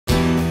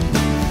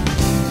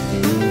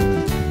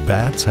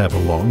Bats have a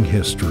long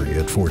history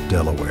at Fort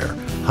Delaware,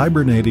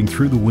 hibernating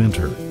through the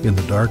winter in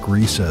the dark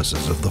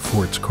recesses of the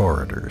fort's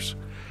corridors.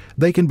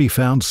 They can be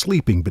found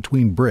sleeping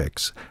between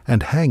bricks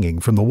and hanging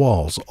from the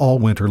walls all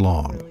winter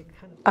long.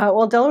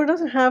 Well, Delaware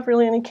doesn't have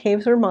really any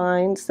caves or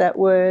mines that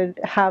would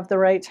have the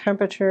right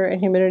temperature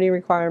and humidity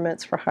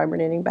requirements for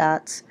hibernating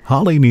bats.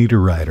 Holly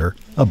Niederreiter,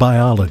 a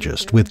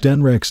biologist with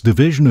DNREC's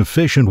Division of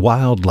Fish and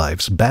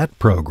Wildlife's bat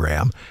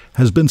program,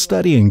 has been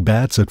studying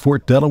bats at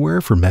Fort Delaware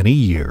for many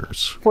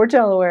years. Fort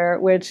Delaware,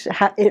 which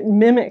it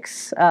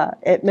mimics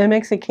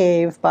a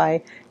cave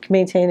by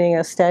maintaining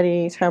a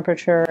steady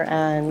temperature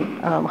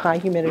and high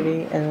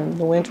humidity in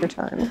the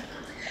wintertime.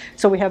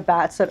 So we have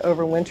bats that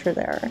overwinter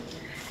there.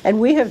 And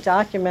we have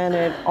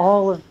documented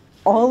all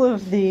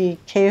of the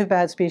cave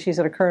bat species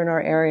that occur in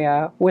our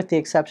area, with the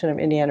exception of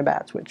Indiana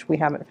bats, which we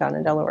haven't found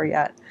in Delaware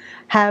yet,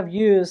 have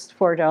used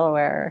Fort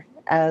Delaware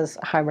as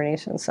a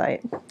hibernation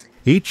site.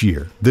 Each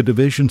year, the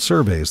division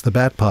surveys the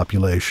bat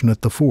population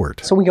at the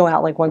fort. So we go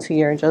out like once a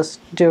year and just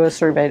do a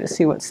survey to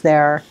see what's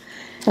there.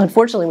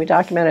 Unfortunately, we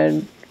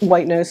documented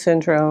white nose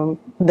syndrome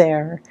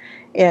there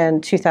in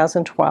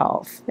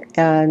 2012,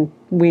 and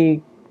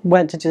we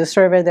went to do the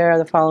survey there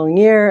the following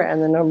year,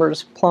 and the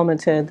numbers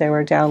plummeted. They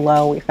were down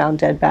low. We found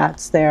dead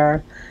bats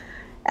there.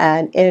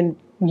 And in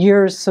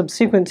years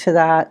subsequent to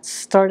that,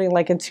 starting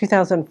like in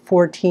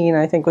 2014,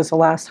 I think was the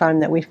last time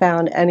that we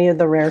found any of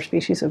the rare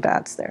species of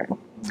bats there.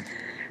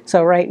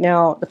 So right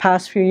now, the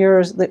past few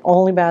years, the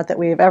only bat that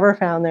we've ever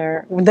found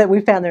there, that we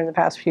found there in the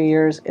past few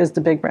years, is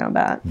the big brown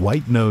bat.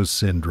 White nose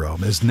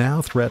syndrome is now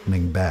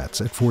threatening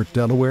bats at Fort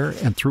Delaware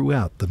and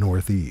throughout the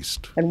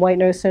Northeast. And white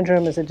nose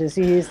syndrome is a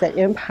disease that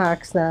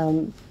impacts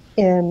them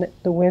in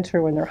the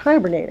winter when they're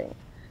hibernating.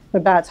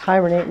 When bats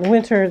hibernate in the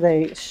winter,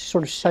 they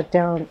sort of shut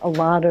down a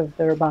lot of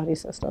their body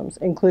systems,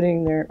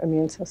 including their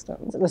immune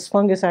systems. This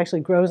fungus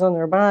actually grows on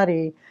their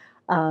body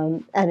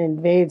and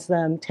invades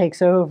them,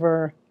 takes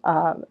over,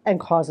 and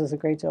causes a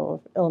great deal of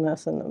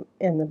illness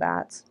in the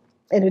bats.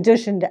 In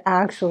addition to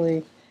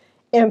actually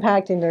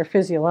impacting their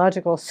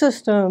physiological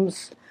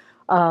systems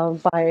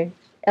by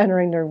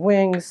entering their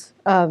wings,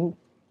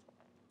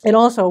 it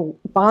also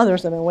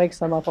bothers them and wakes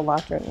them up a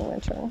lot during the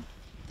winter.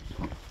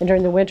 And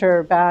during the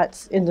winter,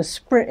 bats, in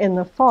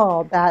the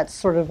fall, bats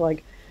sort of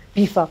like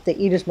beef up. They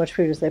eat as much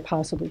food as they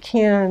possibly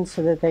can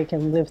so that they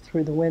can live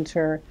through the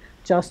winter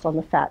just on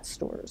the fat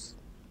stores.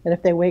 And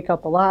if they wake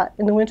up a lot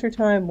in the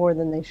wintertime, more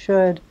than they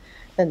should,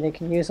 then they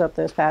can use up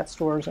those fat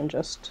stores and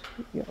just,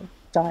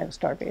 die of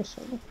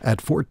starvation. At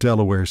Fort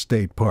Delaware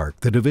State Park,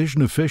 the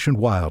Division of Fish and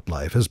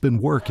Wildlife has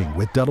been working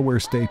with Delaware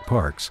State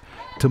Parks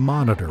to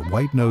monitor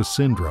white nose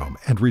syndrome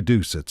and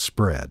reduce its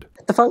spread.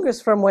 The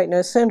fungus from white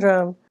nose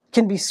syndrome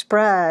can be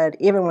spread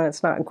even when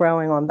it's not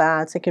growing on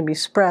bats. It can be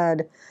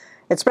spread.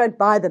 It's spread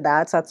by the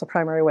bats. That's the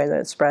primary way that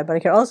it's spread. But it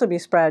can also be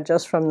spread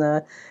just from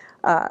the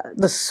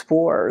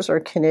spores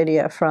or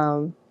conidia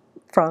from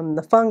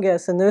the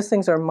fungus, and those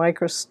things are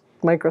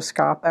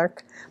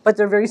microscopic, but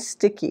they're very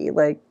sticky.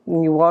 Like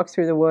when you walk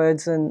through the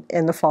woods in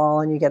the fall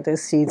and you get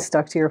those seeds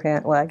stuck to your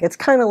pant leg. It's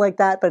kind of like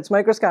that, but it's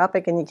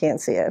microscopic and you can't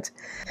see it.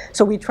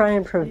 So we try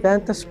and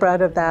prevent the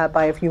spread of that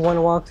by, if you want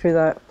to walk through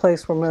that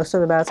place where most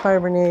of the bats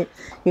hibernate,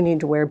 you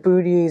need to wear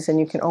booties, and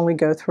you can only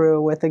go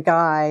through with a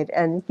guide.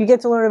 And you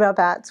get to learn about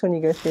bats when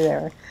you go through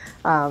there.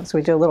 So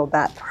we do a little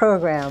bat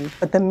program,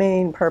 but the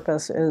main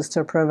purpose is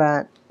to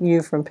prevent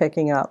you from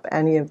picking up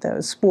any of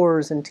those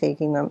spores and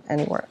taking them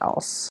anywhere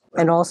else.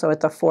 And also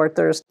at the fort,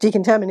 there's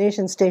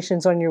decontamination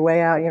stations on your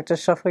way out. You have to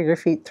shuffle your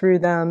feet through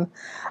them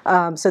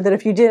so that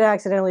if you did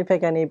accidentally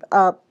pick any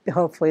up,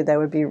 hopefully they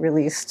would be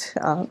released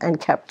and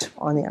kept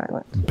on the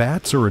island.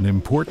 Bats are an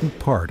important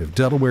part of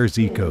Delaware's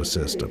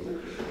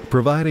ecosystem,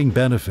 providing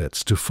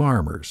benefits to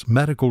farmers,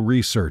 medical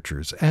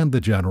researchers, and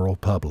the general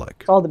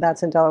public. All the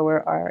bats in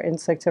Delaware are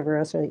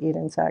insectivorous, or they eat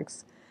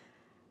insects.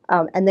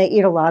 And they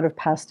eat a lot of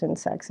pest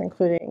insects,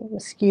 including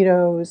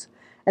mosquitoes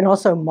and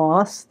also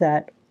moths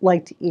that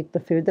like to eat the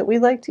food that we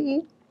like to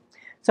eat.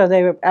 So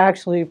they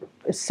actually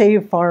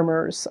save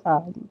farmers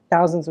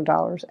thousands of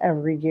dollars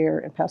every year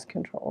in pest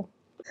control.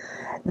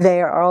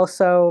 They are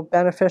also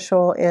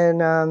beneficial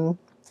in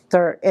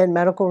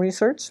medical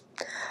research.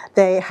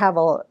 They have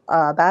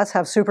bats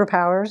have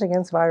superpowers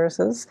against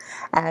viruses,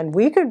 and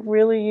we could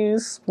really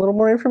use a little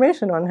more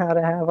information on how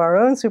to have our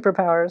own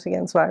superpowers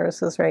against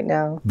viruses right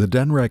now. The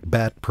DNREC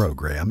bat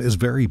program is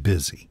very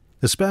busy,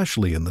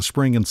 especially in the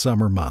spring and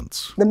summer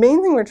months. The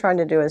main thing we're trying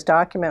to do is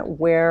document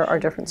where our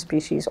different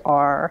species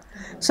are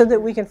so that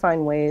we can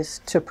find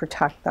ways to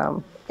protect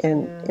them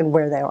in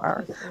where they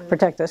are.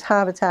 Protect those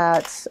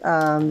habitats,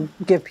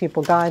 give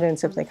people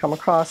guidance if they come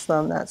across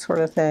them, that sort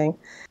of thing.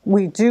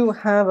 We do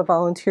have a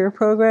volunteer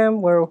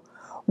program where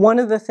one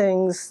of the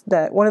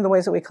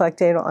ways that we collect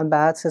data on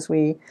bats is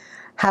we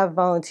have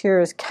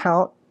volunteers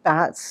count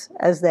bats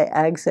as they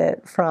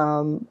exit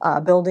from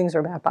buildings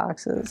or bat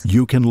boxes.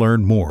 You can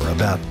learn more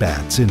about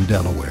bats in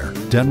Delaware,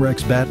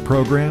 DNREC's bat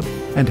program,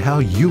 and how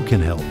you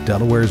can help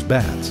Delaware's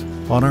bats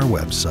on our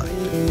website.